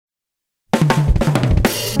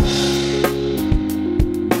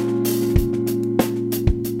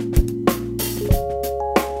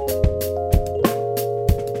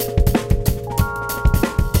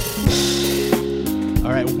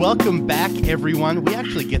Welcome back, everyone. We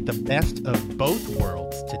actually get the best of both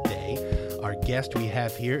worlds today. Our guest we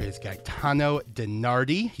have here is Gaetano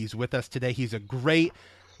DiNardi. He's with us today. He's a great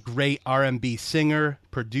R&B singer,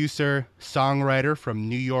 producer, songwriter from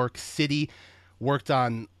New York City. Worked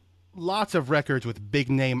on lots of records with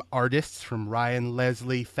big-name artists from Ryan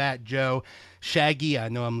Leslie, Fat Joe, Shaggy. I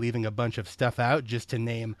know I'm leaving a bunch of stuff out, just to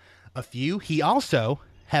name a few. He also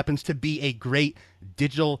happens to be a great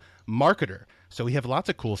digital marketer. So we have lots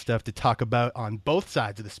of cool stuff to talk about on both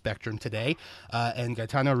sides of the spectrum today. And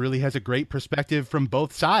Gaetano really has a great perspective from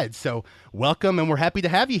both sides. So welcome, and we're happy to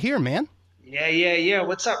have you here, man. Yeah.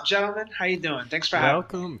 What's up, gentlemen? How you doing? Thanks for having me.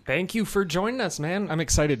 Welcome. Thank you for joining us, man. I'm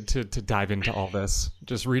excited to dive into all this.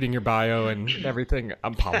 Just reading your bio and everything.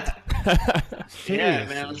 I'm pumped. Yeah,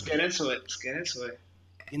 man. Let's get into it.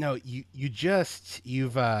 You know,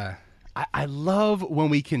 I love when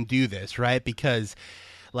we can do this, right? Because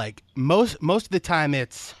like most of the time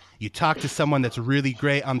it's you talk to someone that's really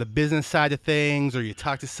great on the business side of things, or you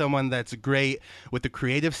talk to someone that's great with the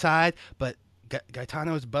creative side, but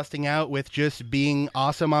Gaetano is busting out with just being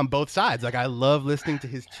awesome on both sides. Like, I love listening to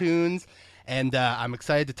his tunes, and I'm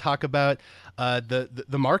excited to talk about the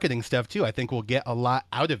marketing stuff too. I think we'll get a lot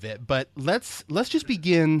out of it. But let's just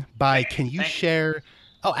begin by, can you share?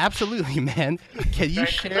 Oh, absolutely, man. Can you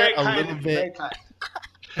share a little bit?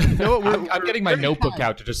 You know what, I'm getting my notebook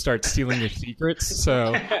out to just start stealing your secrets.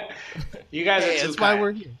 So you guys are too that's why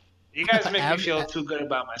we're here. You guys make me feel too good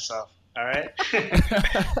about myself. All right.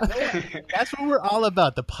 That's what we're all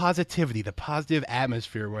about. The positivity, the positive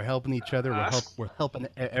atmosphere. We're helping each other. We're helping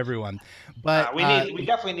everyone. But we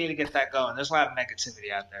definitely need to get that going. There's a lot of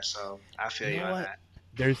negativity out there, so I feel you on that.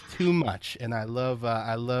 There's too much, and I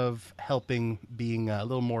love helping, being a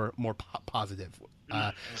little more positive.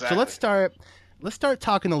 Exactly. So let's start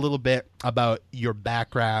talking a little bit about your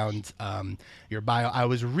background, your bio. I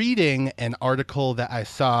was reading an article that I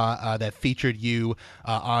saw that featured you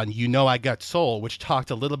on You Know I Got Soul, which talked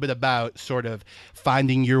a little bit about sort of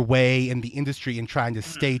finding your way in the industry and trying to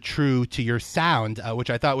stay true to your sound, which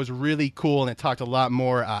I thought was really cool, and it talked a lot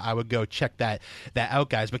more. I would go check that out,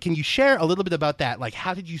 guys. But can you share a little bit about that? Like,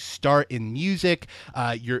 how did you start in music,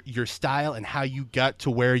 your style, and how you got to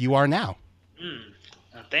where you are now?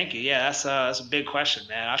 Thank you. Yeah, that's a big question,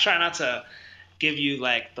 man. I'll try not to give you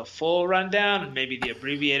like the full rundown, maybe the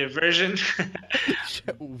abbreviated version.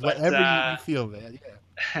 Whatever you feel, man.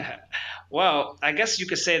 Yeah. Well, I guess you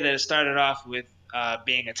could say that it started off with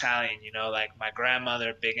being Italian. You know, like my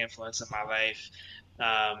grandmother, big influence in my life.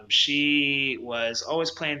 She was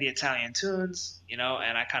always playing the Italian tunes, you know,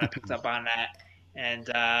 and I kind of picked up on that. And,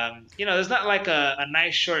 you know, there's not like a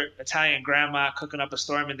nice short Italian grandma cooking up a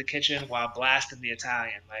storm in the kitchen while blasting the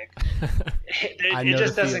Italian. Like, it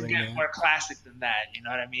just doesn't get more classic than that. You know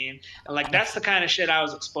what I mean? And, like, that's the kind of shit I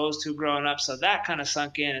was exposed to growing up. So that kind of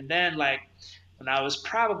sunk in. And then, like, when I was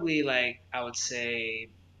probably, like, I would say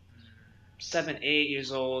 7, 8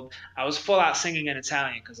 years old, I was full out singing in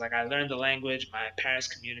Italian because, like, I learned the language. My parents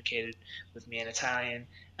communicated with me in Italian.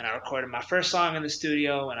 And I recorded my first song in the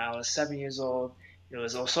studio when I was 7 years old. It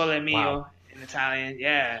was O Sole Mio in Italian.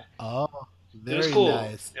 Yeah. Oh, very It was cool.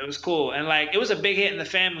 nice. It was cool. And, like, it was a big hit in the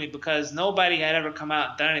family because nobody had ever come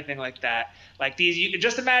out and done anything like that. Like, you could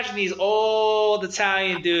just imagine these old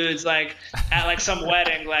Italian dudes, like, at, like, some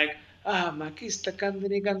wedding, like, ma chi sta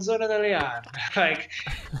cantando canzone italiana. Like,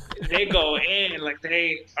 they go in, like,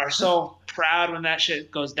 they are so proud when that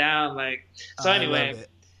shit goes down. Like, so anyway.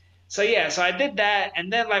 So yeah, so I did that,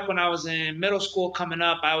 and then like when I was in middle school coming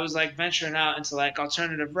up, I was like venturing out into like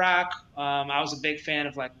alternative rock. I was a big fan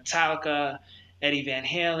of like Metallica, Eddie Van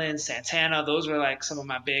Halen, Santana. Those were like some of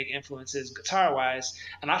my big influences guitar-wise,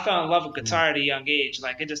 and I fell in love with guitar at a young age.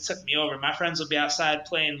 Like, it just took me over. My friends would be outside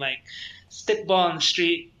playing like stickball in the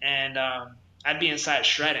street, and I'd be inside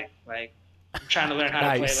shredding. Like, I'm trying to learn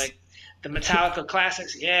how to play like the Metallica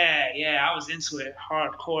classics. Yeah, I was into it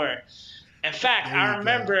hardcore. In fact, I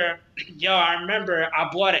remember I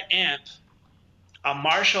bought an amp, a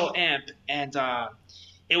Marshall amp, and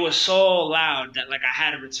it was so loud that like I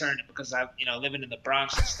had to return it because I, you know, living in the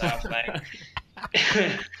Bronx and stuff, like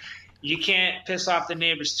you can't piss off the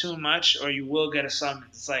neighbors too much or you will get a summons.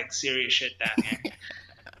 It's like serious shit down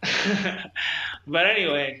here. But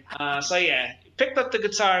anyway, so yeah, picked up the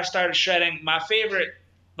guitar, started shredding. My favorite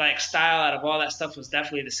like style out of all that stuff was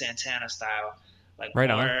definitely the Santana style. Like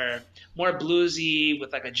more bluesy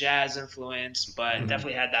with like a jazz influence, but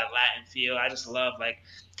definitely had that Latin feel. I just love like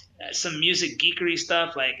some music geekery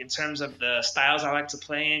stuff, like in terms of the styles I like to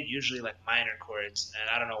play in, usually like minor chords,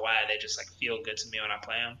 and I don't know why they just like feel good to me when I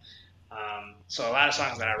play them. So a lot of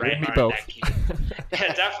songs that I write are in that key.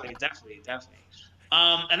 Yeah, definitely.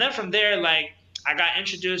 And then from there, like I got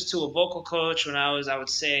introduced to a vocal coach when I would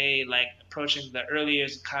say, like approaching the early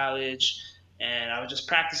years of college, and I was just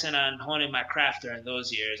practicing on honing my craft during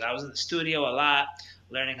those years. I was in the studio a lot,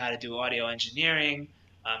 learning how to do audio engineering,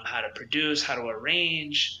 how to produce, how to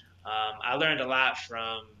arrange. I learned a lot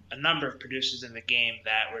from a number of producers in the game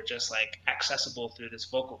that were just like accessible through this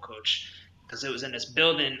vocal coach, because it was in this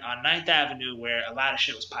building on Ninth Avenue where a lot of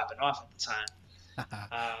shit was popping off at the time.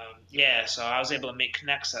 Yeah, so I was able to make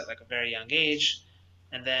connects at like a very young age,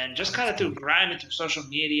 and then just kind of through grinding through social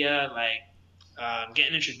media, like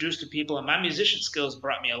getting introduced to people, and my musician skills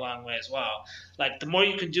brought me a long way as well. Like the more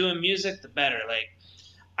you can do in music, the better. Like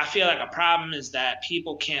I feel like a problem is that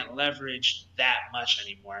people can't leverage that much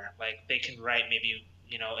anymore. Like they can write maybe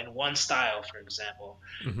in one style, for example.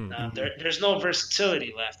 There's no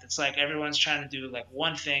versatility left. It's like everyone's trying to do like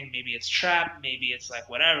one thing. Maybe it's trap, maybe it's like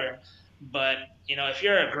whatever. But if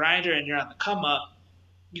you're a grinder and you're on the come up,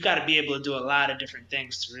 you got to be able to do a lot of different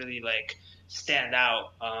things to really like stand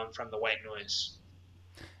out from the white noise.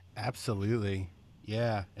 Absolutely.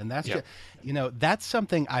 Yeah. And that's Yep. just, that's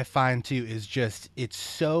something I find too is just, it's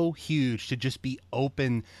so huge to just be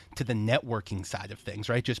open to the networking side of things,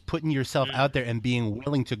 right? Just putting yourself out there and being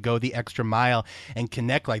willing to go the extra mile and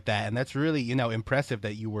connect like that. And that's really, impressive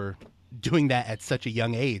that you were doing that at such a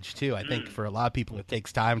young age too. I think for a lot of people, it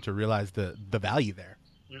takes time to realize the value there.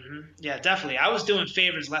 Yeah, definitely. I was doing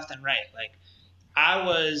favors left and right. Like I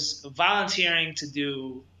was volunteering to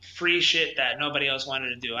do free shit that nobody else wanted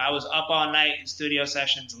to do. I was up all night in studio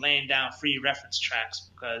sessions laying down free reference tracks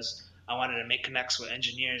because I wanted to make connects with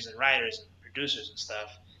engineers and writers and producers and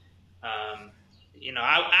stuff.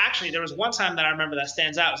 I actually, there was one time that I remember that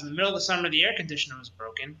stands out. It was in the middle of the summer, the air conditioner was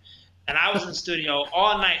broken, and I was in the studio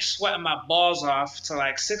all night sweating my balls off till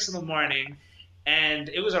like 6 a.m. And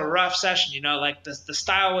it was a rough session, like the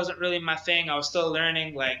style wasn't really my thing. I was still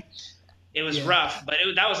learning, like it was rough, but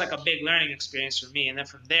that was like a big learning experience for me. And then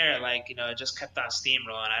from there, like, it just kept on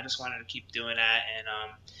steamrolling. I just wanted to keep doing that. And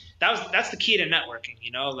that's the key to networking,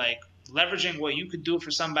 like leveraging what you could do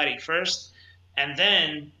for somebody first, and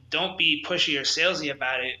then don't be pushy or salesy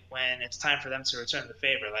about it when it's time for them to return the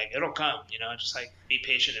favor. Like it'll come, just like be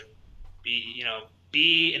patient and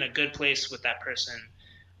be in a good place with that person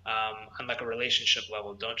on like a relationship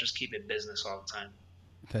level. Don't just keep it business all the time.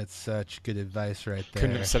 That's such good advice right there.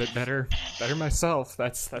 Couldn't have said it better myself.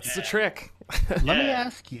 That's the trick. Let me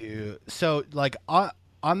ask you, so like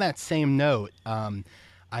on that same note,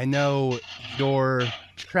 I know your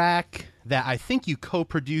track that I think you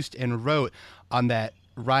co-produced and wrote on that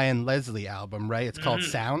Ryan Leslie album, right? It's called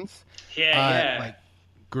Sounds. Yeah. Like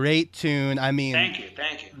great tune. I mean, Thank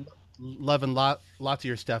you. Loving lots of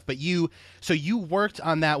your stuff, but you worked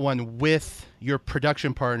on that one with your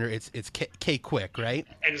production partner. It's K Quick, right?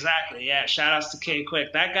 Exactly. Yeah. Shout outs to K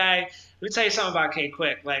Quick. That guy. Let me tell you something about K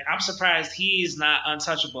Quick. Like I'm surprised he's not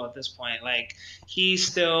untouchable at this point. Like he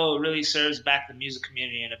still really serves back the music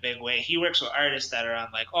community in a big way. He works with artists that are on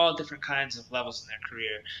like all different kinds of levels in their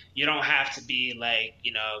career. You don't have to be like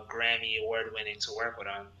Grammy award winning to work with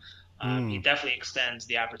him. He definitely extends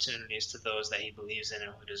the opportunities to those that he believes in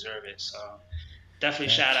and who deserve it. So definitely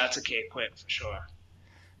shout out to K Quick for sure.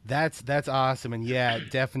 That's awesome, and yeah,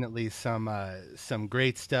 definitely some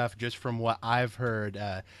great stuff just from what I've heard.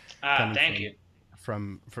 Thank you.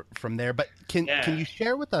 From there, but can you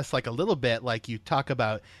share with us like a little bit, like you talk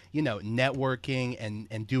about networking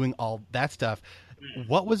and doing all that stuff?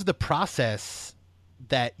 What was the process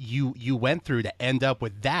that you went through to end up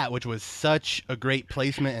with that, which was such a great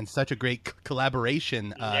placement and such a great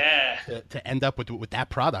collaboration to end up with that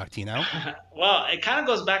product, Well, it kind of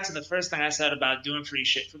goes back to the first thing I said about doing free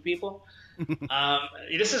shit for people.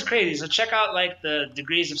 This is crazy. So check out like the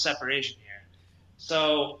degrees of separation here.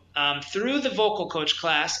 So through the vocal coach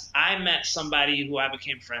class, I met somebody who I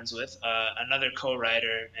became friends with, another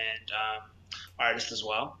co-writer and artist as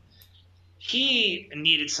well. He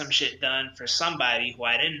needed some shit done for somebody who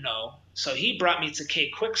I didn't know. So he brought me to K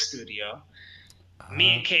Quick's studio.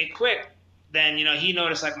 Me and K Quick, then, he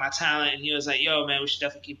noticed like my talent and he was like, yo, man, we should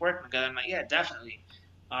definitely keep working together. I'm like, yeah, definitely.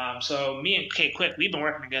 So me and K Quick, we've been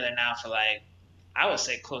working together now for like, I would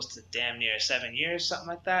say close to damn near 7 years, something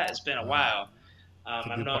like that. It's been a while.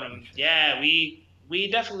 I've known him. Yeah, we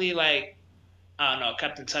definitely like, I don't know,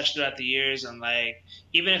 kept in touch throughout the years, and like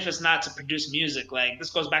even if it's not to produce music, like this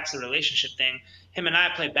goes back to the relationship thing. Him and I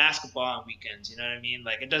play basketball on weekends, you know what I mean?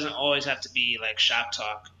 Like it doesn't always have to be like shop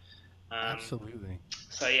talk. Absolutely.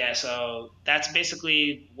 So that's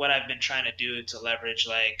basically what I've been trying to do to leverage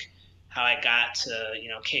like how I got to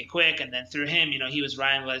K Quick, and then through him, he was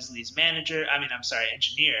Ryan Leslie's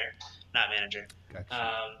engineer, not manager.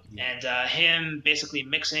 Gotcha. Yeah. And him basically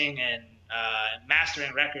mixing and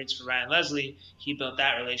mastering records for Ryan Leslie, he built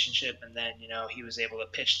that relationship, and then he was able to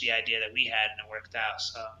pitch the idea that we had, and it worked out.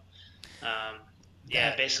 So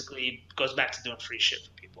That basically goes back to doing free shit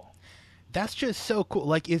for people. that's just so cool.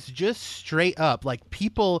 Like, it's just straight up. Like,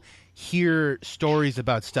 people hear stories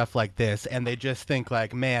about stuff like this and they just think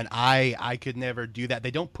like, man, I could never do that.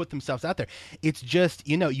 They don't put themselves out there. It's just,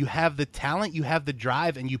 you have the talent, you have the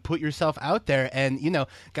drive, and you put yourself out there. And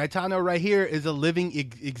Gaetano right here is a living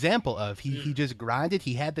example of he just grinded.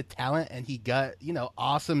 He had the talent and he got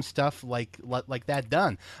awesome stuff like that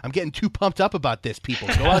done. I'm getting too pumped up about this. People,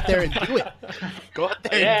 go out there and do it. Go out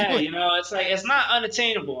there and do it. It's like, it's not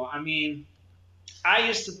unattainable. I mean, I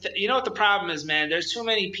used to, what the problem is, man? There's too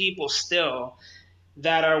many people still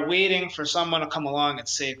that are waiting for someone to come along and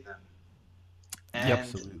save them. And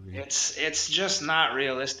Absolutely. it's just not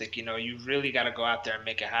realistic. You really got to go out there and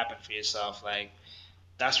make it happen for yourself. Like,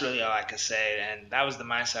 that's really all I could say. And that was the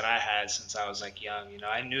mindset I had since I was like young.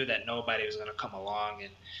 I knew that nobody was going to come along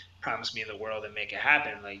and promise me the world and make it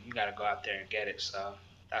happen. Like, you got to go out there and get it. So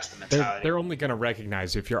that's the mentality. They're only going to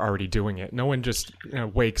recognize you if you're already doing it. No one just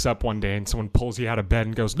wakes up one day and someone pulls you out of bed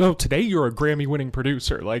and goes, "No, today you're a Grammy-winning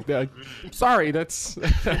producer." Like, sorry, that's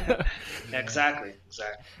Exactly.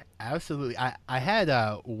 Absolutely. I had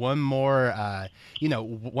one more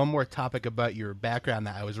topic about your background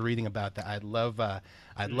that I was reading about that I'd love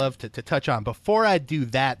to touch on. Before I do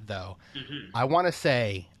that, though, I want to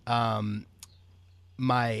say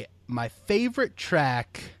my favorite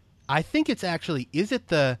track. I think it's actually is it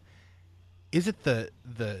the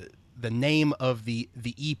name of the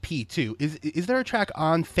EP too? Is there a track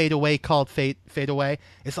on Fade Away called Fade Away?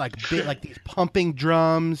 It's like like these pumping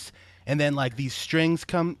drums and then like these strings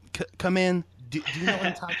come in. Do you know what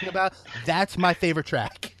I'm talking about? That's my favorite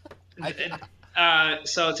track.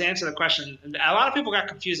 So to answer the question, a lot of people got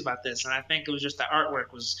confused about this, and I think it was just the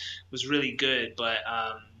artwork was really good, but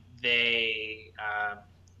they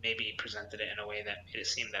maybe presented it in a way that made it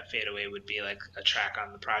seem that Fade Away would be like a track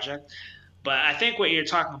on the project. But I think what you're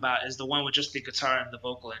talking about is the one with just the guitar and the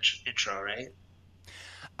vocal intro, right?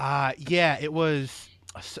 Yeah, it was.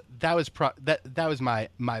 That was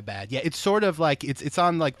my bad. Yeah, it's sort of like it's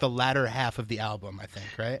on like the latter half of the album, I think,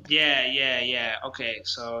 right? Yeah. Okay,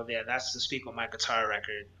 so yeah, that's the Speak With My Guitar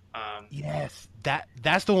record. Yes,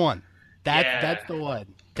 that's the one. That's the one.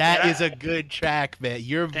 That is a good track, man.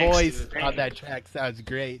 Your voice on that track sounds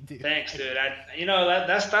great, dude. Thanks, dude.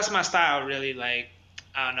 That's my style, really. Like,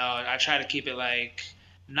 I don't know. I try to keep it like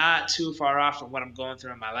not too far off from what I'm going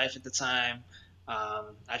through in my life at the time.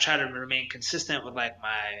 I try to remain consistent with like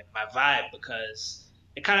my vibe, because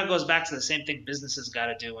it kind of goes back to the same thing businesses got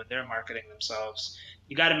to do when they're marketing themselves.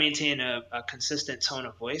 You got to maintain a consistent tone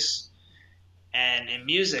of voice. And in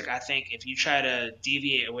music, I think if you try to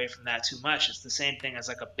deviate away from that too much, it's the same thing as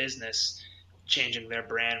like a business changing their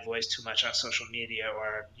brand voice too much on social media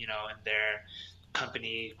or, in their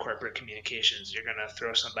company corporate communications. You're going to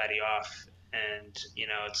throw somebody off and,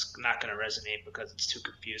 it's not going to resonate because it's too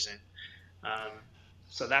confusing.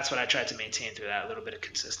 So that's what I tried to maintain through that, a little bit of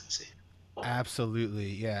consistency. Absolutely.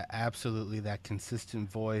 Yeah, absolutely. That consistent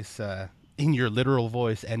voice, in your literal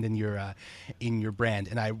voice and in your brand.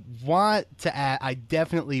 And I want to add, I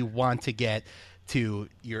definitely want to get to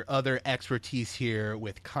your other expertise here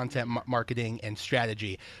with content marketing and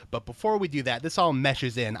strategy. But before we do that, this all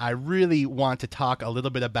meshes in. I really want to talk a little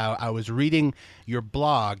bit about, I was reading your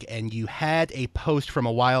blog and you had a post from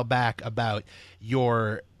a while back about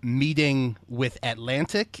your meeting with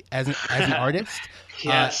Atlantic as an artist.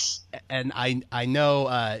 Yes. And I know,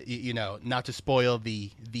 not to spoil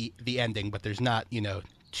the ending, but there's not,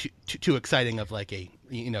 too exciting of like a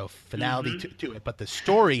finality to it, but the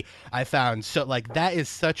story I found so like that is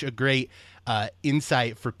such a great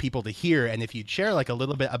insight for people to hear. And if you'd share like a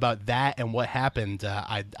little bit about that and what happened,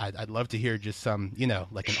 I'd love to hear just some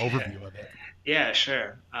like an overview of it. Yeah,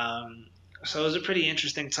 sure. So it was a pretty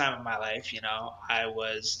interesting time in my life.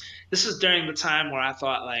 This was during the time where I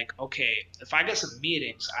thought like, okay, if I get some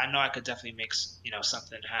meetings, I know I could definitely make,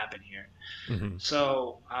 something happen here. Mm-hmm.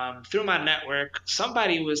 So through my network,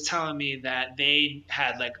 somebody was telling me that they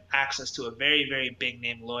had like access to a very, very big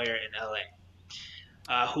name lawyer in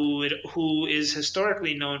LA, who is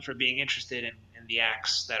historically known for being interested in the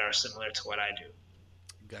acts that are similar to what I do.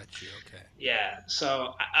 Got you. Okay. Yeah.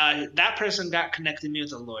 So that person got connected me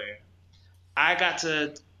with a lawyer. I got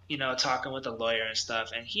to, talking with the lawyer and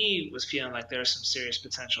stuff, and he was feeling like there was some serious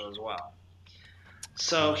potential as well.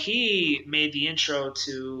 So he made the intro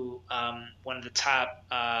to one of the top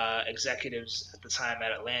executives at the time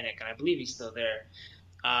at Atlantic, and I believe he's still there,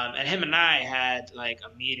 And him and I had like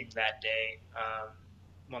a meeting that day.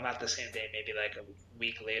 Well, not the same day, maybe like a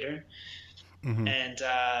week later. Hmm. And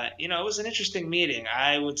it was an interesting meeting.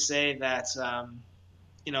 I would say that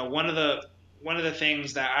one of the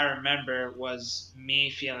things that I remember was me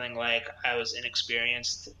feeling like I was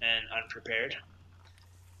inexperienced and unprepared.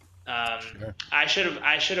 Sure. I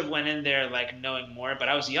should have went in there like knowing more, but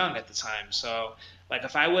I was young at the time. So like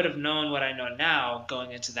if I would have known what I know now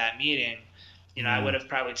going into that meeting, I would Mm, have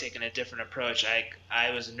probably taken a different approach.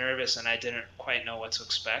 I was nervous and I didn't quite know what to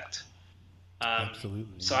expect. Um, absolutely.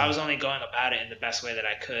 so I Yeah. was only going about it in the best way that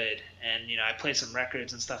I could. And, I played some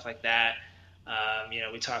records and stuff like that.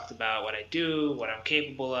 We talked about what I do, what I'm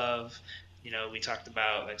capable of. We talked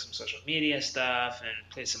about like some social media stuff and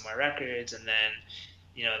played some more records. And then,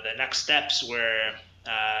 the next steps were,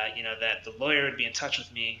 that the lawyer would be in touch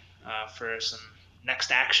with me for some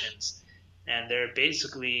next actions. And there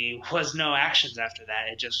basically was no actions after that.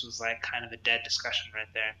 It just was like kind of a dead discussion right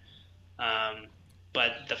there. Um,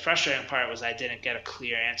 but the frustrating part was I didn't get a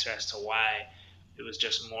clear answer as to why. It was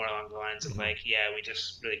just more along the lines of Mhm. like, yeah, we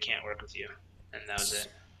just really can't work with you, and that was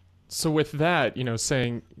it. So with that,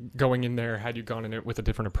 saying going in there, had you gone in it with a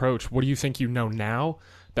different approach, what do you think you know now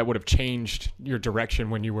that would have changed your direction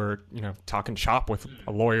when you were, talking shop with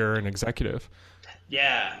a lawyer and executive?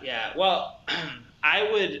 Yeah, yeah. Well, I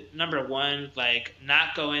would number one like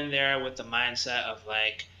not go in there with the mindset of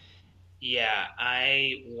like, yeah,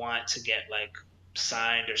 I want to get like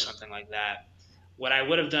signed or something like that. What I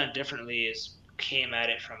would have done differently is came at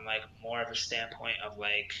it from like more of a standpoint of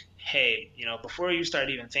like, hey, before you start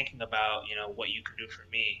even thinking about, what you can do for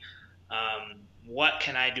me, what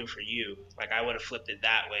can I do for you? Like I would have flipped it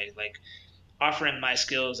that way, like offering my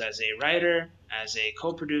skills as a writer, as a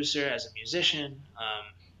co-producer, as a musician,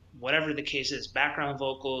 whatever the case is, background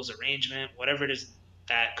vocals, arrangement, whatever it is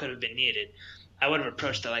that could have been needed. I would have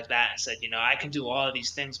approached it like that and said, I can do all of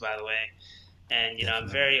these things, by the way. And, I'm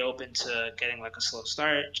Definitely. very open to getting like a slow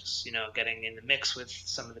start, just, getting in the mix with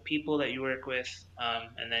some of the people that you work with.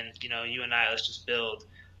 And then, you and I, let's just build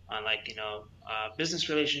on like, business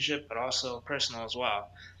relationship, but also personal as well.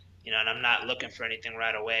 And I'm not looking for anything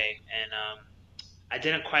right away. And I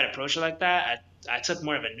didn't quite approach it like that. I took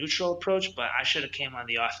more of a neutral approach, but I should have came on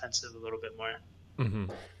the offensive a little bit more. Hmm.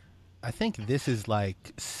 I think this is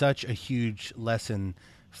like such a huge lesson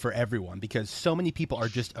for everyone because so many people are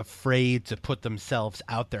just afraid to put themselves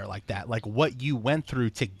out there like that. Like what you went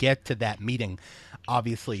through to get to that meeting,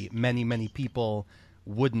 obviously, many people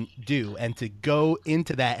wouldn't do. And to go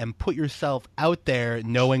into that and put yourself out there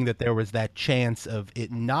knowing that there was that chance of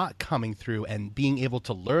it not coming through and being able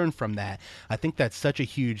to learn from that, I think that's such a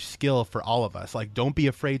huge skill for all of us. Like, don't be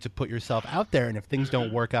afraid to put yourself out there. And if things don't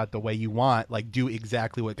Mm-hmm. work out the way you want, like, do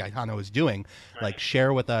exactly what Gaetano is doing. Like, Right.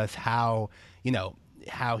 share with us how,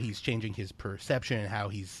 how he's changing his perception and how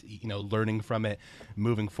he's learning from it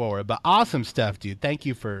moving forward. But awesome stuff, dude. Thank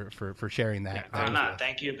you for sharing Yeah. that Oh, with no. us.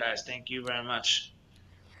 Thank you, guys. Thank you very much.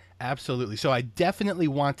 Absolutely. So I definitely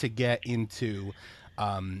want to get into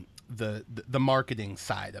the marketing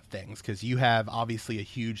side of things because you have obviously a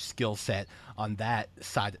huge skill set on that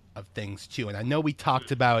side of things too. And I know we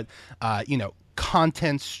talked about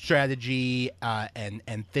content strategy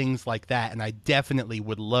and things like that. And I definitely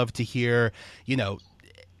would love to hear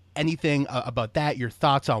anything about that, your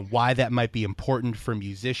thoughts on why that might be important for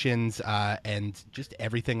musicians, and just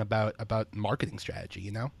everything about marketing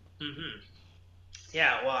strategy. Mm-hmm.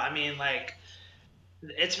 Yeah. Well, I mean, like,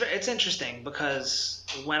 it's interesting because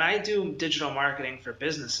when I do digital marketing for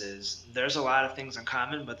businesses, there's a lot of things in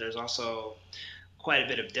common, but there's also quite a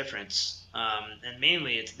bit of difference. And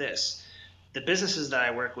mainly, it's this: the businesses that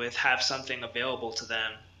I work with have something available to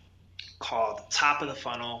them called top of the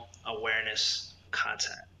funnel awareness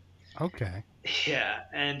content. Okay. Yeah,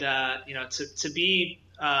 and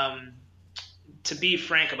to be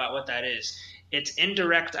frank about what that is, it's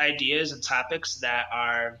indirect ideas and topics that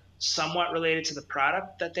are somewhat related to the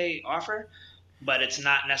product that they offer, but it's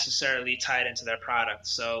not necessarily tied into their product.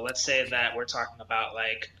 So let's say that we're talking about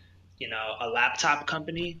like, a laptop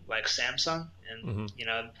company like Samsung, and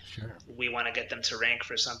Hmm. Sure. we want to get them to rank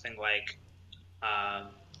for something like um,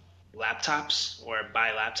 laptops or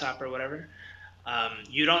buy laptop or whatever.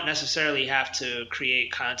 You don't necessarily have to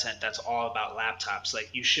create content that's all about laptops. Like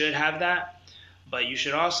you should have that, but you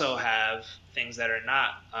should also have things that are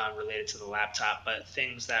not related to the laptop, but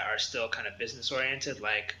things that are still kind of business oriented,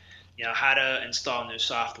 like how to install new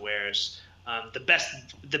softwares,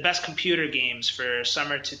 the best computer games for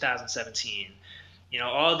summer 2017.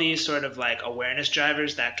 All these sort of like awareness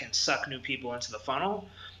drivers that can suck new people into the funnel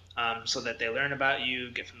so that they learn about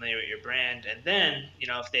you, get familiar with your brand, and then,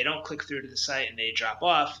 if they don't click through to the site and they drop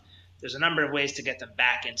off, there's a number of ways to get them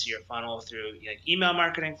back into your funnel through like email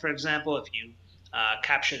marketing, for example. If you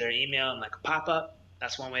capture their email in like a pop-up,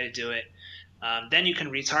 that's one way to do it. Then you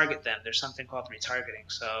can retarget them. There's something called retargeting.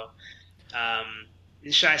 So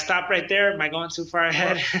should I stop right there? Am I going too far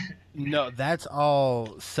ahead? No, that's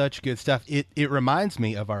all such good stuff. It reminds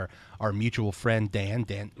me of our mutual friend Dan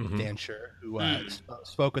Scher, who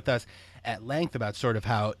spoke with us at length about sort of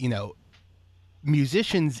how,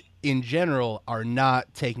 musicians in general are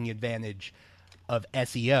not taking advantage of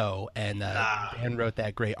SEO, and Dan wrote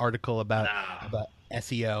that great article about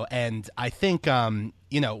SEO, and I think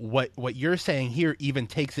what you're saying here even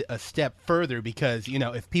takes it a step further, because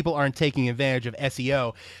if people aren't taking advantage of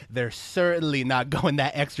SEO, they're certainly not going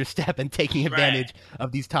that extra step and taking advantage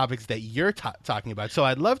of these topics that you're talking about. So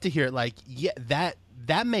I'd love to hear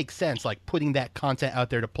that makes sense, like putting that content out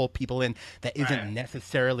there to pull people in that isn't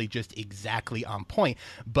necessarily just exactly on point.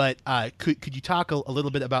 But could you talk a little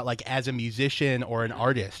bit about, like, as a musician or an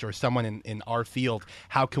artist or someone in our field,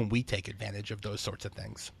 how can we take advantage of those sorts of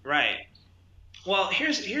things? Right. Well,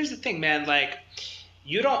 here's the thing, man. Like,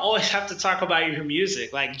 you don't always have to talk about your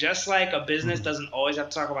music. Like, just like a business doesn't always have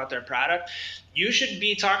to talk about their product, you should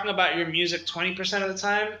be talking about your music 20% of the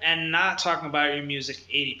time and not talking about your music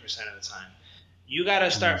 80% of the time. You got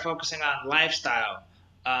to start focusing on lifestyle,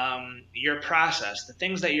 your process, the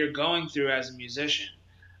things that you're going through as a musician,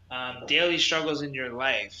 daily struggles in your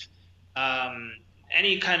life,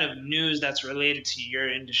 any kind of news that's related to your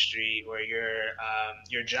industry or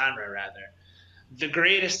your genre, rather. The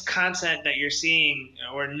greatest content that you're seeing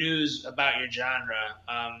or news about your genre,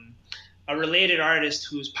 a related artist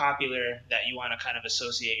who's popular that you want to kind of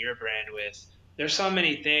associate your brand with. There's so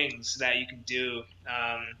many things that you can do.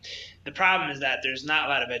 The problem is that there's not a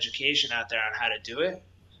lot of education out there on how to do it.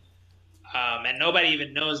 And nobody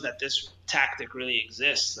even knows that this tactic really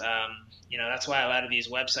exists. That's why a lot of these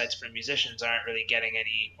websites for musicians aren't really getting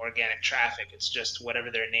any organic traffic. It's just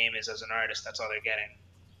whatever their name is as an artist, that's all they're getting.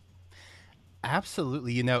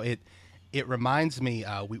 Absolutely. It reminds me,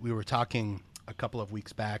 we were talking a couple of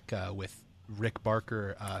weeks back with Rick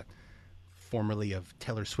Barker, formerly of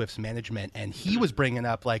Taylor Swift's management, and he was bringing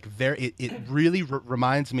up, like, it really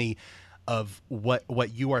reminds me of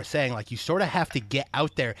what you are saying. Like, you sort of have to get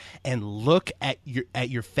out there and look at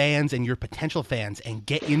your fans and your potential fans and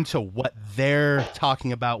get into what they're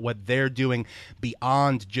talking about, what they're doing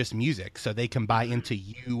beyond just music, so they can buy into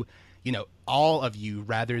you, all of you,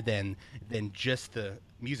 rather than just the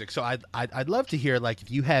music. So I'd love to hear, like,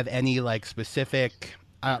 if you have any, like, specific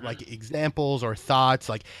like examples or thoughts,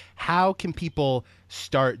 like, how can people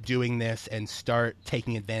start doing this and start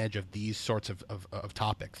taking advantage of these sorts of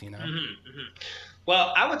topics,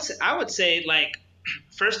 Well, I would say, like,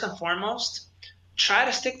 first and foremost, try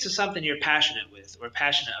to stick to something you're passionate with or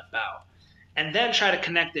passionate about, and then try to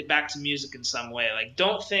connect it back to music in some way. Like,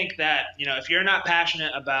 don't think that, if you're not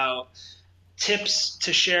passionate about tips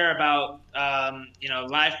to share about,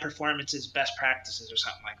 live performances, best practices, or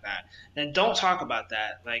something like that, then don't talk about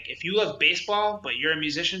that. Like, if you love baseball, but you're a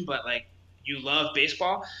musician, but, like, you love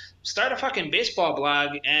baseball, start a fucking baseball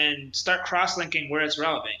blog and start cross-linking where it's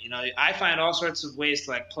relevant. I find all sorts of ways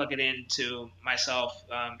to, like, plug it into myself,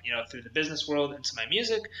 through the business world into my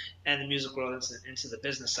music, and the music world into the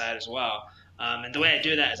business side as well. And the way I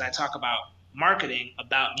do that is I talk about marketing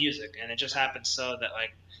about music, and it just happens so that,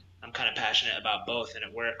 like, I'm kind of passionate about both, and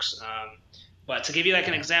it works. But to give you, like,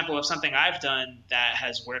 an example of something I've done that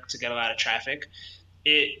has worked to get a lot of traffic,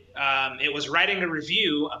 it was writing a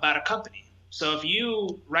review about a company. So if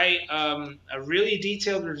you write a really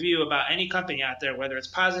detailed review about any company out there, whether it's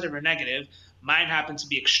positive or negative, mine happens to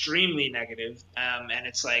be extremely negative, and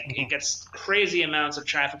it's like it gets crazy amounts of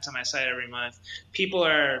traffic to my site every month. People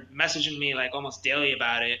are messaging me, like, almost daily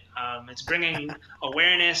about it. It's bringing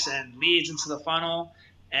awareness and leads into the funnel.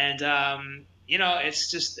 And, it's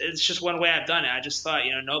just one way I've done it. I just thought,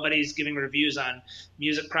 nobody's giving reviews on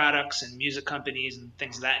music products and music companies and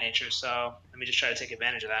things of that nature. So let me just try to take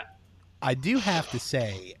advantage of that. I do have to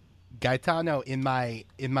say, Gaetano, in my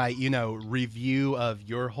review of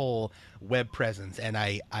your whole web presence, and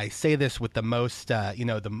I say this with the most,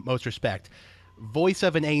 the most respect, voice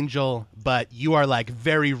of an angel, but you are, like,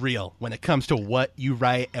 very real when it comes to what you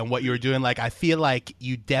write and what you're doing. Like, I feel like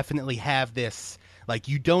you definitely have this Like,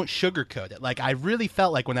 you don't sugarcoat it. Like, I really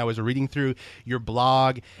felt like when I was reading through your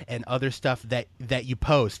blog and other stuff that you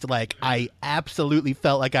post, like, I absolutely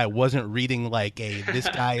felt like I wasn't reading like this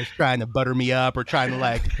guy is trying to butter me up or trying to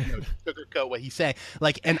like sugarcoat what he's saying.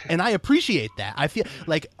 Like, and I appreciate that. I feel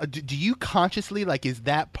like, do you consciously, like, is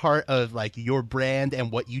that part of like your brand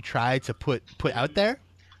and what you try to put out there?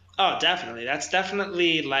 Oh, definitely. That's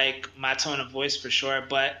definitely like my tone of voice for sure.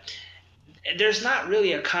 But there's not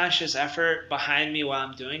really a conscious effort behind me while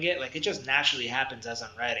I'm doing it. Like, it just naturally happens as I'm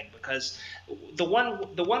writing, because the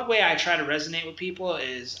one way I try to resonate with people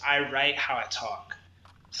is I write how I talk.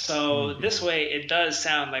 So this way it does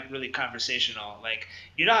sound like really conversational. Like,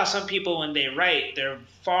 you know how some people, when they write, they're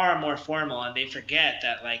far more formal and they forget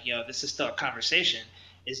that, like, yo, this is still a conversation.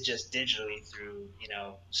 Is just digitally through,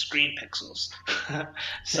 screen pixels.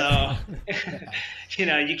 So,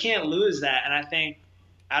 you can't lose that. And I think,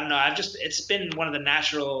 I don't know, it's been one of the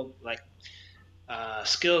natural, like,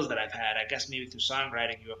 skills that I've had. I guess maybe through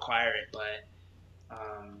songwriting you acquire it, but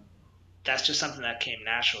that's just something that came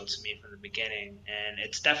natural to me from the beginning. And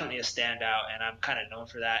it's definitely a standout, and I'm kind of known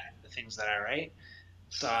for that in the things that I write.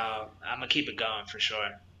 So I'm going to keep it going for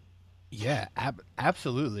sure. Yeah,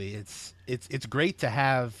 absolutely. It's great to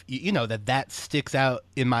have, that sticks out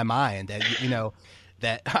in my mind, and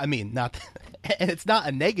that, I mean, not, and it's not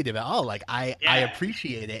a negative at all. Like, I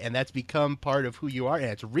appreciate it, and that's become part of who you are, and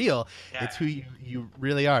it's real. Yeah. It's who you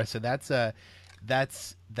really are. So that's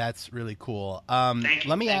really cool.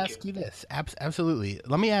 Let me ask you this. Absolutely.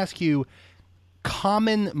 Let me ask you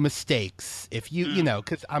common mistakes. If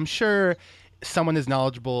because I'm sure someone as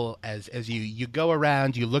knowledgeable as you go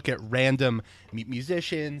around, you look at random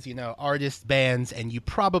musicians, artists, bands, and you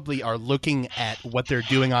probably are looking at what they're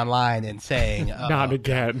doing online and saying, not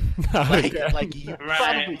again. Like you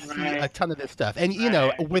probably see a ton of this stuff. And,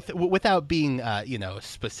 without being,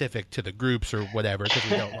 specific to the groups or whatever,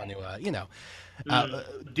 because we don't want to,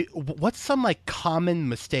 what's some like common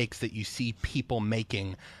mistakes that you see people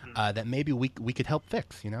making that maybe we could help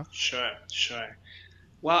fix, Sure.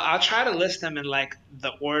 Well, I'll try to list them in like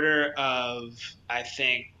the order of, I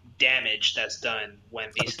think, damage that's done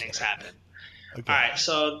when these things happen. Okay. All right.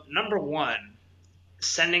 So number one,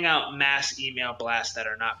 sending out mass email blasts that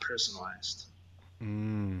are not personalized.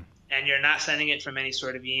 And you're not sending it from any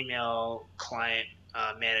sort of email client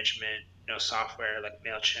management, software like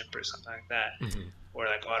MailChimp or something like that, or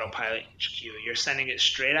like Autopilot HQ. You're sending it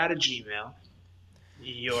straight out of Gmail.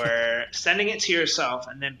 You're sending it to yourself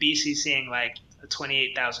and then BCCing like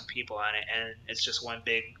 28,000 people on it, and it's just one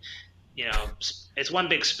big, it's one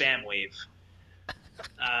big spam wave.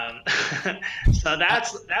 So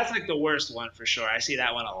that's like the worst one for sure. I see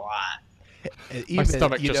that one a lot. My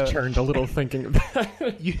stomach just turned a little thinking about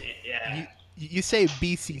it. You say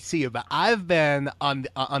BCC, but I've been on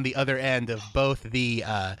the other end of both the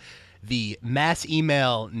mass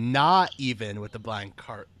email, not even with the blind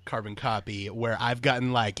carbon copy, where I've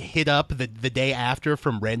gotten like hit up the day after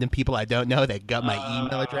from random people I don't know that got my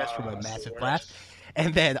email address from a massive blast.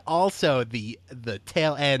 And then also the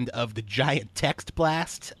tail end of the giant text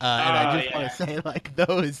blast. And I just want to say, like,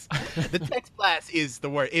 the text blast is the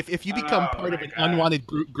word. If you become part of an unwanted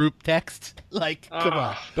group text, like, come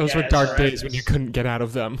on. Those were dark days when you couldn't get out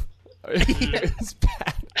of them. It's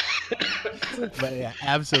bad. But yeah,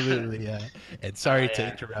 absolutely. Yeah. And sorry to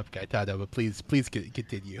interrupt, Gaetano, but please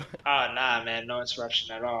continue. Oh, nah, man, no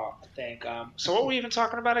interruption at all. I think. So what were we even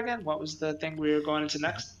talking about again? What was the thing we were going into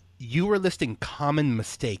next? You were listing common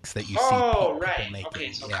mistakes that you see people making.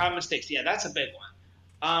 Okay, so common mistakes. Yeah, that's a big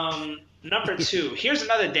one. Number two, here's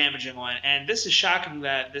another damaging one, and this is shocking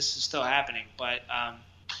that this is still happening, but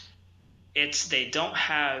it's they don't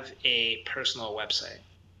have a personal website.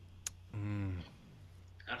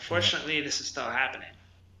 Unfortunately, this is still happening.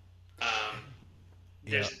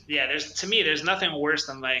 There's nothing worse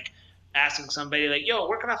than like asking somebody like, "Yo,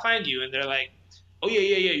 where can I find you?" And they're like, "Oh yeah,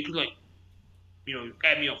 you can like,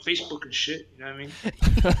 add me on Facebook and shit." You know what I mean?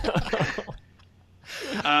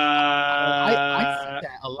 I see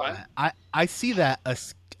that a lot. I see that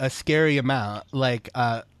a scary amount. Like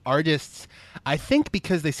artists, I think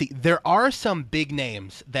because they see there are some big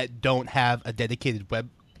names that don't have a dedicated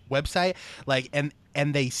website, like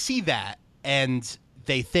and they see that and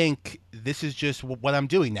they think this is just what I'm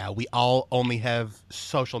doing now. We all only have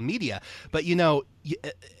social media, but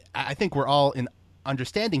I think we're all in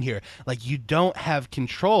understanding here. Like, you don't have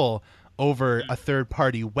control over a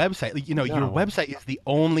third-party website. Your website is the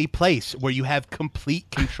only place where you have complete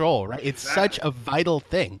control, right? It's such a vital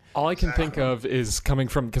thing. All I can think of is coming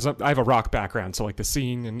from, because I have a rock background, so like the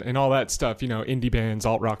scene and all that stuff, indie bands,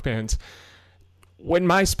 alt-rock bands. when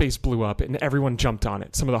MySpace blew up and everyone jumped on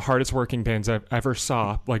it, some of the hardest working bands I ever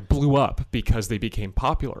saw like blew up because they became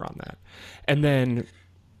popular on that. And then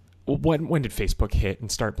when did Facebook hit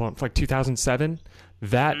and start blowing up? Like 2007?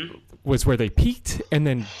 That was where they peaked and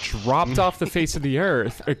then dropped off the face of the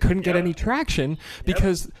earth. It couldn't get any traction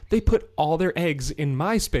because they put all their eggs in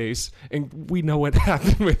MySpace, and we know what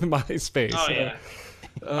happened with MySpace. Oh,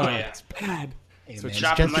 yeah. It's bad. Hey, So man, it's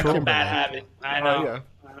Dropping like a Timberlake. bad habit. I know. yeah.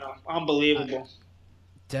 I know. Unbelievable.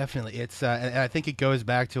 Definitely, it's and I think it goes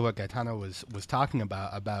back to what Gaetano was talking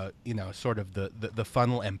about sort of the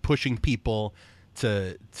funnel and pushing people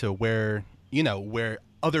to where where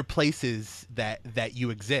other places that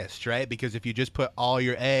you exist, right? Because if you just put all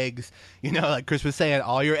your eggs, like Chris was saying,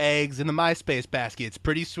 all your eggs in the MySpace basket, it's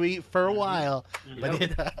pretty sweet for a while, but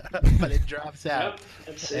it drops out.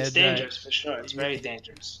 Yep. It's dangerous for sure. It's very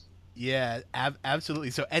dangerous. Yeah,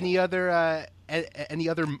 absolutely. So any other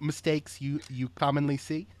mistakes you commonly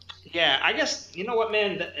see? Yeah, I guess, you know what,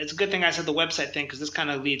 man? It's a good thing I said the website thing because this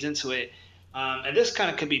kind of leads into it. And this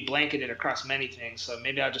kind of could be blanketed across many things. So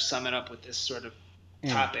maybe I'll just sum it up with this sort of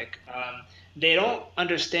topic. They don't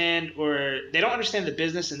understand the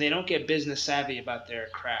business, and they don't get business savvy about their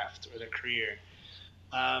craft or their career.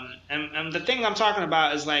 And the thing I'm talking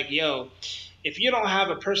about is like, if you don't have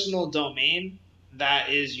a personal domain that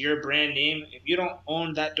is your brand name, if you don't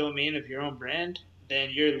own that domain of your own brand, then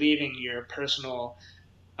you're leaving your personal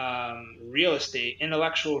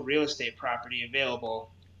intellectual real estate property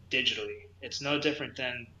available digitally. It's no different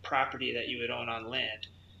than property that you would own on land.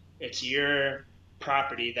 It's your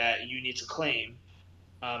property that you need to claim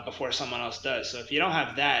before someone else does. So if you don't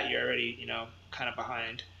have that, you're already, kind of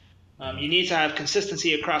behind. You need to have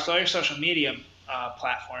consistency across all your social media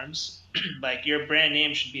platforms. Like your brand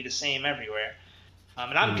name should be the same everywhere.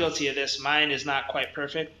 And I'm guilty of this. Mine is not quite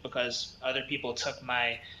perfect because other people took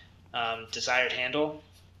my desired handle.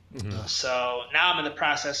 So now I'm in the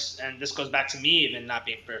process, and this goes back to me even not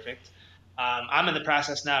being perfect. I'm in the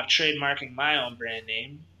process now of trademarking my own brand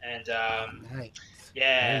name, and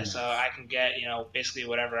Nice. so I can get basically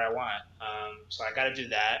whatever I want. So I got to do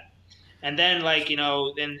that, and then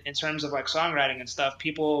in terms of like songwriting and stuff,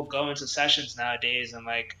 people go into sessions nowadays and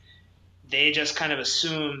like they just kind of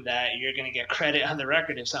assume that you're going to get credit on the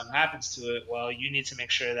record if something happens to it. Well, you need to make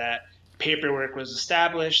sure that paperwork was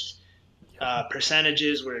established,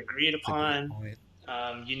 percentages were agreed upon.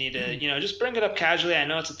 You need to, just bring it up casually. I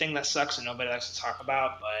know it's a thing that sucks and nobody likes to talk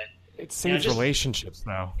about, but It saves relationships,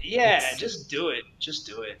 though. Yeah, just do it.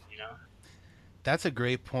 That's a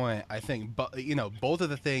great point. I think, but both of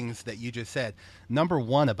the things that you just said. Number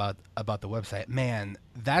one about the website, man,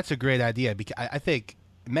 that's a great idea because I think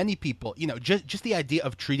many people, just the idea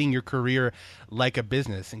of treating your career like a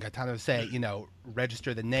business, and Gaetano say,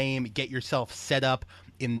 register the name, get yourself set up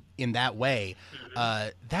in that way.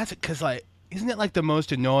 That's because isn't it like the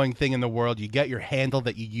most annoying thing in the world? You get your handle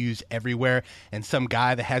that you use everywhere, and some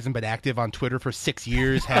guy that hasn't been active on Twitter for 6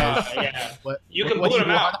 years has. You can boot him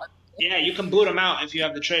out. Yeah, you can boot him out if you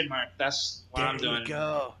have the trademark. That's what I'm doing. There you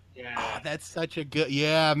go. Yeah. Oh, that's such a good.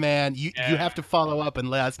 Yeah, man. You have to follow up and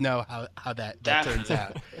let us know how that turns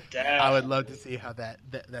out. I would love to see how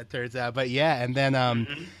that turns out. But yeah, and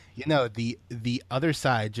then the other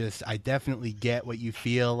side, just I definitely get what you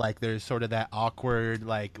feel like. There's sort of that awkward,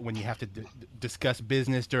 like when you have to discuss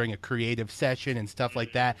business during a creative session and stuff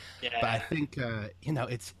like that. Yeah. But I think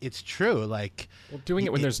it's true. Like doing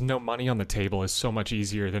it when there's no money on the table is so much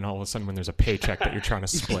easier than all of a sudden when there's a paycheck that you're trying to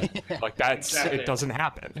split. Like it doesn't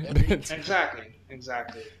happen. Exactly.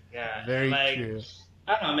 Yeah. Very true.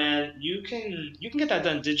 I don't know, man. You can get that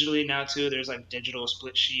done digitally now too. There's like digital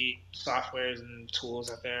split sheet softwares and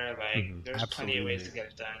tools out there. Like there's plenty of ways to get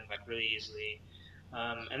it done like really easily.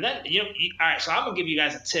 And then all right. So I'm gonna give you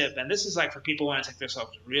guys a tip, and this is like for people who want to take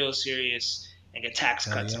themselves real serious and get tax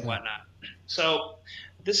cuts and whatnot. So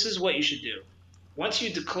this is what you should do. Once you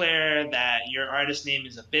declare that your artist name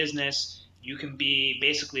is a business, you can be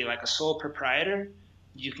basically like a sole proprietor.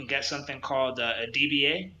 You can get something called a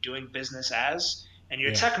DBA, doing business as. And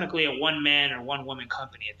you're technically a one-man or one-woman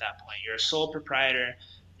company at that point. You're a sole proprietor,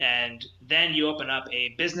 and then you open up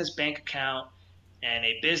a business bank account and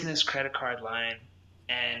a business credit card line,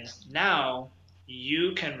 and now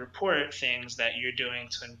you can report things that you're doing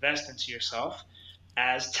to invest into yourself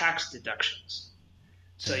as tax deductions.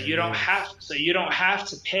 So you don't have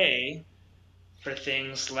to pay for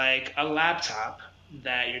things like a laptop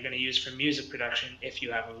that you're going to use for music production if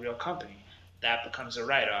you have a real company. That becomes a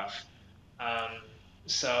write-off.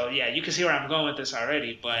 So yeah, you can see where I'm going with this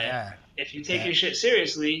already, but if you take your shit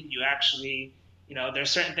seriously, you actually, there's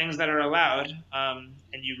certain things that are allowed, and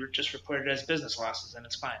you just report it as business losses and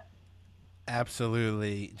it's fine.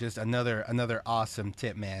 Absolutely. Just another awesome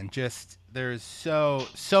tip, man. Just there's so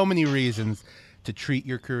many reasons to treat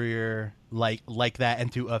your career like that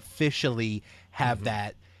and to officially have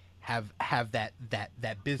that have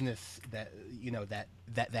that business that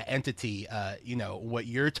that entity what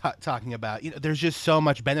you're talking about. There's just so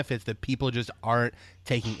much benefits that people just aren't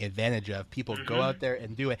taking advantage of. People go out there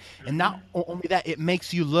and do it, and not only that, it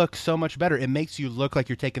makes you look so much better. It makes you look like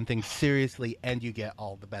you're taking things seriously, and you get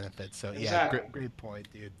all the benefits. So yeah, Exactly. great point,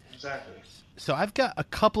 dude. Exactly. So I've got a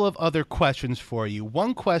couple of other questions for you.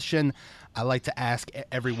 One question I like to ask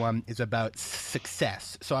everyone is about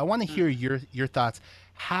success. So I want to hear your thoughts.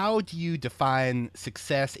 How do you define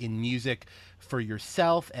success in music for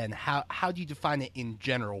yourself, and how do you define it in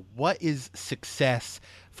general? What is success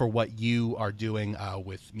for what you are doing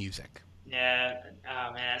with music? Yeah,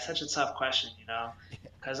 oh man, it's such a tough question,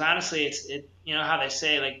 because honestly, it how they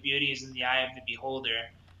say like beauty is in the eye of the beholder.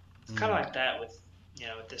 It's kind of like that with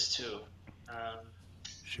this too. Um,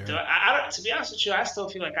 Sure. so I don't, to be honest with you, I still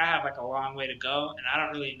feel like I have like a long way to go, and I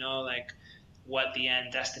don't really know like what the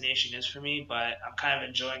end destination is for me, but I'm kind of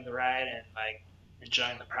enjoying the ride and like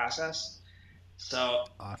enjoying the process. So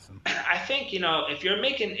Awesome. I think if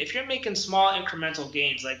you're making small incremental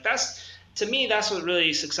gains, like that's to me that's what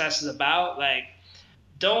really success is about. Like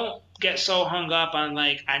don't get so hung up on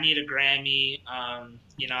like I need a Grammy,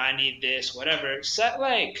 I need this, whatever. Set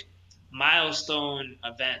like milestone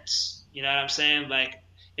events. You know what I'm saying? Like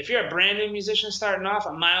if you're a brand new musician starting off,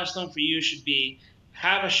 a milestone for you should be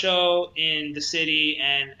have a show in the city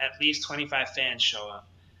and at least 25 fans show up.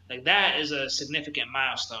 Like that is a significant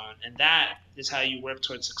milestone, and that is how you work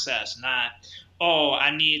towards success. Not, oh,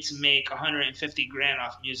 I need to make 150 grand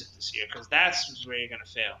off music this year, because that's where you're gonna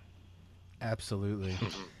fail. Absolutely.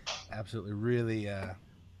 Absolutely. Really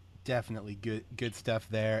definitely good stuff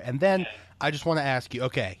there. And then I just want to ask you,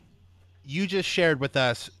 okay, you just shared with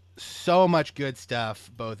us so much good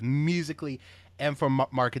stuff, both musically and for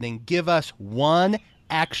marketing. Give us one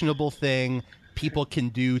actionable thing people can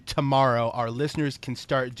do tomorrow, our listeners can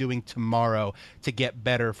start doing tomorrow to get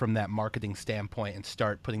better from that marketing standpoint and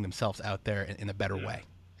start putting themselves out there in a better way.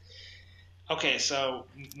 Okay, so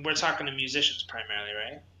we're talking to musicians primarily,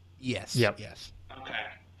 right? Yes. Yep. Yes.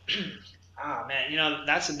 Okay. Ah, man,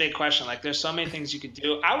 that's a big question. Like, there's so many things you could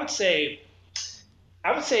do. I would say,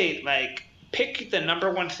 like, pick the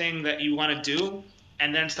number one thing that you want to do,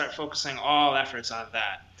 and then start focusing all efforts on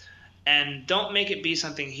that. And don't make it be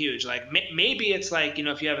something huge. Like, maybe it's like,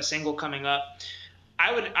 if you have a single coming up,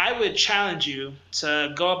 I would challenge you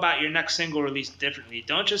to go about your next single release differently.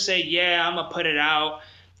 Don't just say, yeah, I'm gonna put it out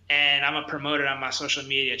and I'm gonna promote it on my social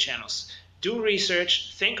media channels. Do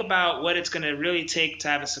research, think about what it's gonna really take to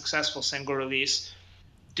have a successful single release.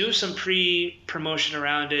 Do some pre-promotion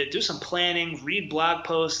around it, do some planning, read blog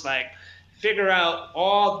posts, like figure out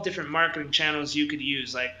all the different marketing channels you could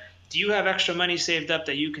use. Like, do you have extra money saved up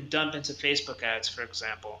that you can dump into Facebook ads, for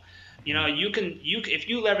example? If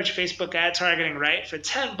you leverage Facebook ad targeting right, for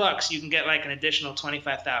 $10 you can get like an additional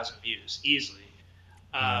 25,000 views easily.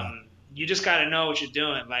 You just got to know what you're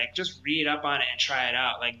doing. Like, just read up on it and try it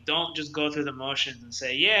out. Like, don't just go through the motions and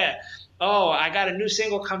say, yeah, oh, I got a new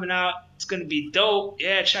single coming out, it's gonna be dope,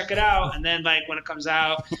 yeah, check it out. And then like when it comes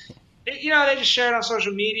out, they just share it on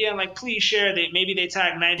social media and like, please share. Maybe they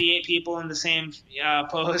tag 98 people in the same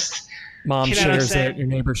post. Mom You know what I'm shares saying? it, your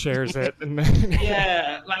neighbor shares it, and then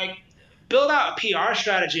Yeah, like build out a PR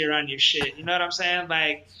strategy around your shit. You know what I'm saying?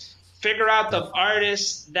 Like figure out the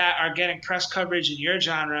artists that are getting press coverage in your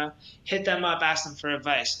genre, hit them up, ask them for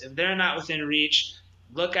advice. If they're not within reach,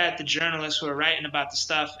 look at the journalists who are writing about the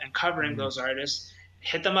stuff and covering those artists.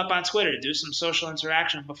 Hit them up on Twitter. Do some social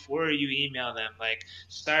interaction before you email them. Like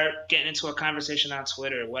start getting into a conversation on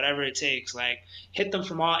Twitter, whatever it takes. Like hit them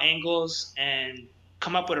from all angles and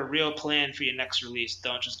come up with a real plan for your next release.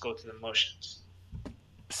 Don't just go through the motions.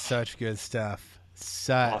 Such good stuff.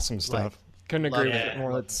 awesome stuff. Couldn't agree with it. it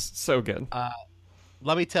more. It's so good.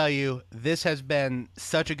 Let me tell you, this has been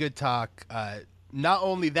such a good talk. Not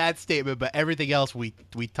only that statement, but everything else we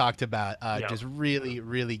talked about. Yep. Just really,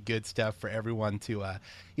 really good stuff for everyone to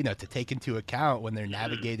to take into account when they're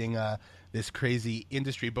navigating this crazy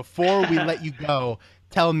industry. Before we let you go,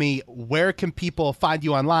 tell me, where can people find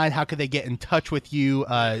you online? How can they get in touch with you?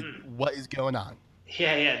 What is going on?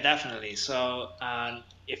 Yeah, definitely. So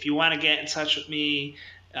if you want to get in touch with me,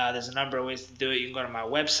 there's a number of ways to do it. You can go to my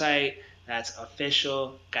website. That's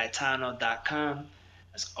officialgaetano.com.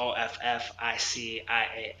 That's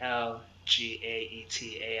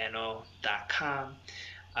OFFICIALGAETANO.com.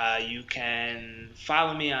 You can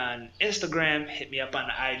follow me on Instagram, hit me up on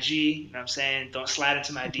the IG, you know what I'm saying? Don't slide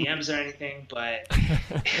into my DMs or anything, but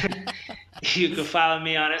you can follow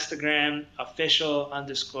me on Instagram,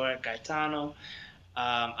 official_Gaetano.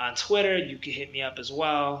 On Twitter, you can hit me up as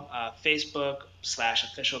well,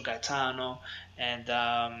 Facebook/officialgaetano. And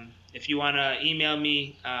if you want to email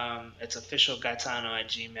me, it's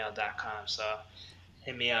officialgaetano@gmail.com. So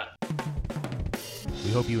hit me up.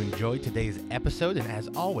 We hope you enjoyed today's episode, and as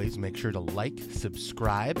always, make sure to like,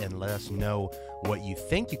 subscribe, and let us know what you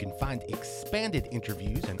think. You can find expanded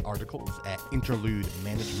interviews and articles at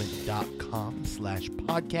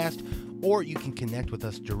interludemanagement.com/podcast, or you can connect with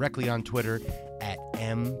us directly on Twitter at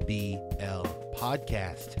MBL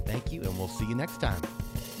Podcast. Thank you, and we'll see you next time.